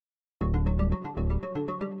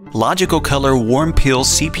Logical Color WarmPEEL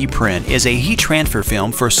CP Print is a heat transfer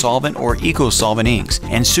film for solvent or eco-solvent inks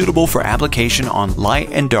and suitable for application on light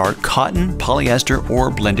and dark cotton, polyester,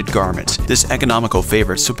 or blended garments. This economical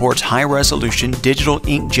favorite supports high-resolution digital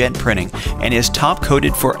inkjet printing and is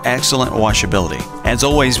top-coated for excellent washability. As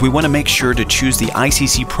always, we want to make sure to choose the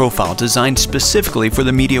ICC profile designed specifically for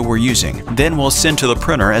the media we're using. Then we'll send to the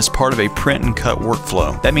printer as part of a print and cut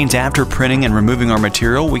workflow. That means after printing and removing our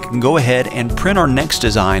material, we can go ahead and print our next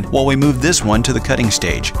design while we move this one to the cutting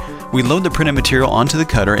stage. We load the printed material onto the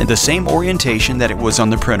cutter in the same orientation that it was on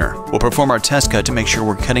the printer. We'll perform our test cut to make sure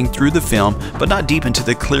we're cutting through the film, but not deep into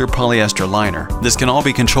the clear polyester liner. This can all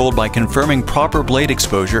be controlled by confirming proper blade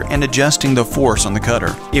exposure and adjusting the force on the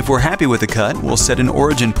cutter. If we're happy with the cut, we'll set an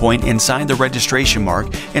origin point inside the registration mark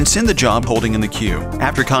and send the job holding in the queue.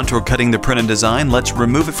 After contour cutting the printed design, let's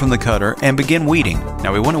remove it from the cutter and begin weeding.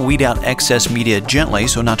 Now we want to weed out excess media gently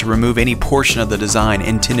so not to remove any portion of the design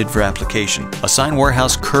intended for application. A Sign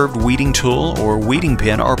Warehouse curved weeding tool or weeding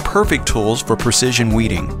pin are perfect tools for precision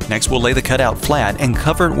weeding. Next, we'll lay the cutout flat and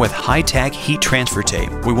cover it with high-tack heat transfer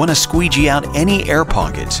tape. We want to squeegee out any air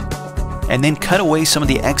pockets and then cut away some of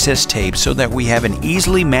the excess tape so that we have an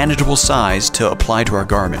easily manageable size to apply to our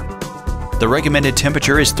garment. The recommended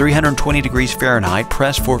temperature is 320 degrees Fahrenheit,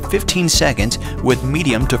 pressed for 15 seconds with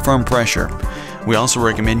medium to firm pressure. We also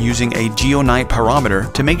recommend using a geonite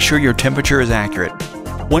pyrometer to make sure your temperature is accurate.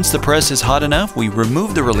 Once the press is hot enough, we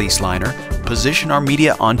remove the release liner, position our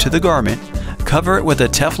media onto the garment, cover it with a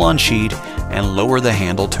Teflon sheet, and lower the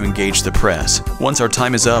handle to engage the press. Once our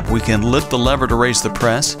time is up, we can lift the lever to raise the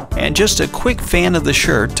press, and just a quick fan of the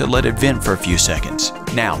shirt to let it vent for a few seconds.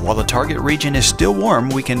 Now, while the target region is still warm,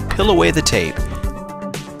 we can peel away the tape.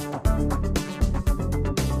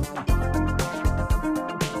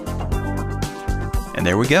 And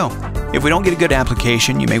there we go. If we don't get a good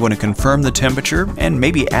application, you may want to confirm the temperature and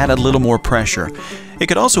maybe add a little more pressure. It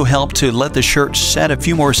could also help to let the shirt set a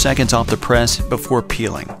few more seconds off the press before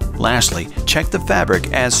peeling. Lastly, check the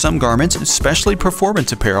fabric, as some garments, especially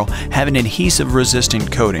performance apparel, have an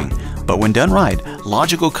adhesive-resistant coating. But when done right,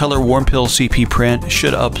 Logical Color WarmPEEL CP Print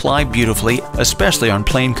should apply beautifully, especially on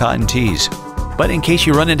plain cotton tees. But in case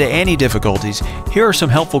you run into any difficulties, here are some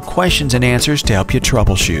helpful questions and answers to help you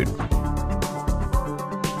troubleshoot.